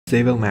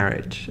stable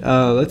marriage.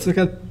 Let's look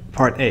at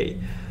part A.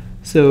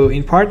 So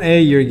in part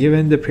A, you're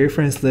given the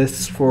preference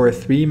lists for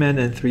 3 men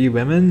and 3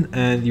 women,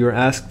 and you're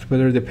asked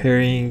whether the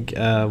pairing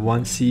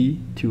 1C,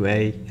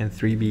 2A, and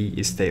 3B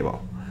is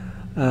stable.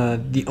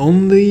 The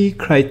only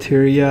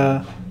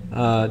criteria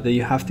that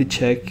you have to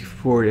check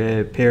for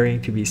a pairing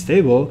to be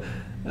stable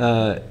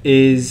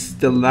is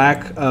the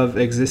lack of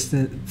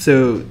existence.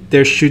 So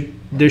there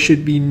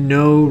should be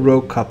no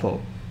row couple.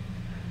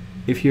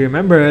 If you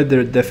remember,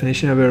 the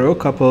definition of a row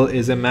couple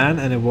is a man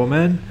and a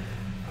woman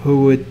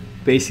who would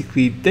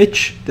basically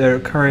ditch their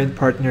current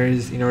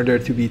partners in order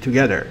to be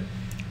together.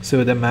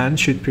 So the man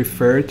should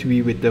prefer to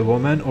be with the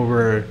woman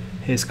over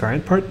his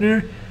current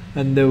partner,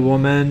 and the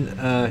woman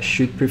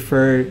should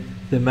prefer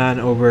the man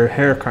over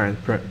her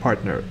current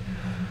partner.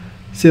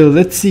 So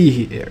let's see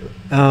here.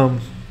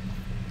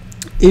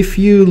 If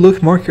you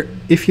look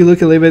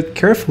a little bit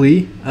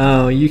carefully,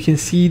 you can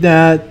see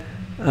that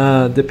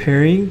the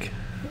pairing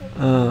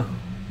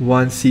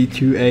 1C,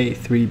 2A,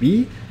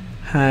 3B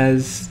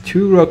has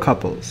 2 row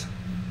couples.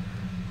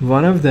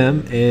 One of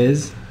them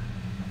is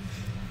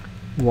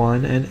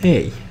 1 and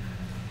A.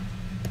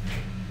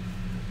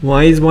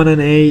 Why is 1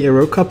 and A a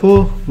row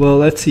couple? Well,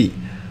 let's see.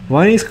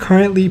 1 is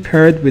currently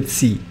paired with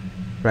C,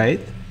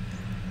 right?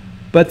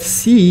 But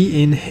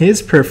C in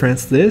his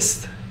preference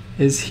list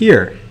is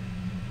here,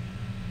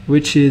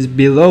 which is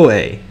below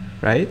A,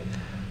 right?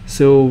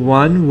 So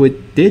 1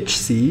 would ditch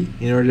C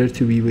in order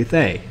to be with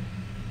A.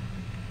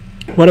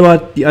 What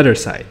about the other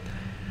side?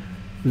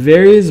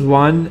 Where is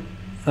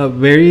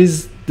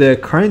the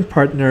current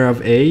partner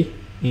of A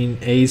in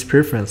A's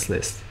preference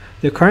list?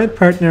 The current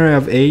partner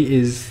of A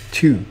is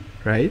 2,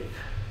 right?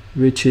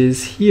 Which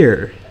is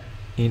here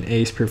in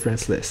A's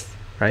preference list,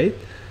 right?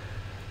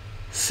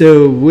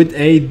 So would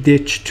A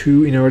ditch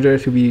 2 in order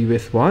to be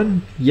with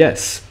 1?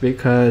 Yes,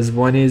 because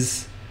 1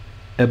 is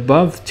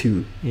above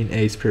 2 in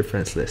A's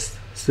preference list.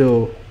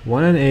 So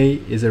 1 and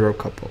A is a row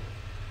couple.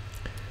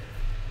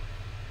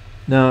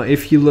 Now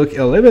if you look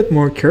a little bit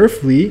more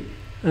carefully,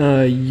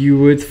 you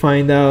would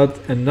find out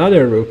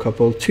another row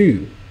couple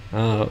too,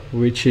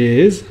 which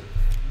is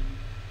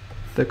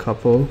the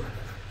couple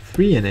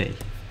 3 and A.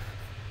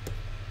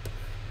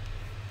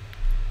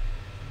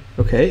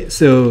 Okay,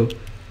 so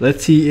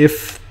let's see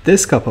if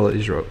this couple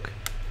is rogue.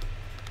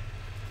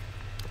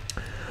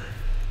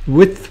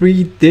 Would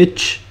 3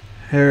 ditch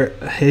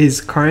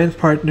his current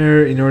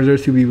partner in order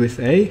to be with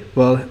A?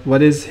 Well,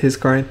 what is his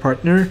current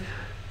partner?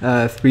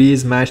 3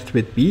 is matched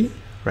with B,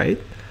 right?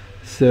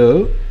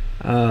 So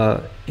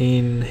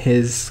in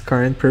his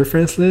current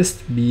preference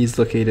list, B is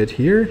located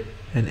here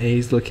and A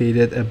is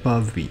located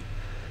above B.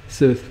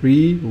 So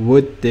 3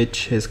 would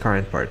ditch his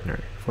current partner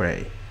for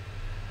A.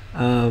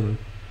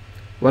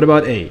 What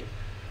about A?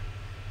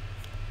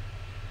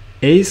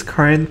 A's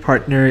current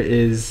partner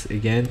is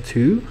again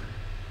 2,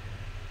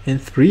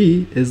 and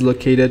 3 is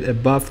located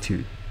above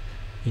 2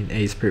 in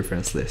A's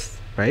preference list,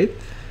 right?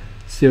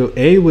 So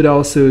A would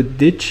also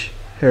ditch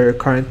her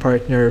current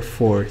partner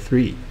for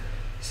 3.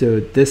 So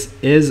this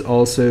is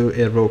also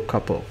a row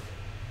couple.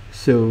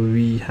 So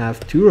we have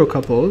 2 row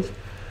couples,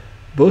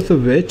 both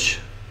of which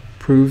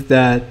prove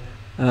that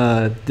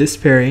this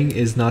pairing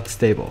is not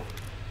stable.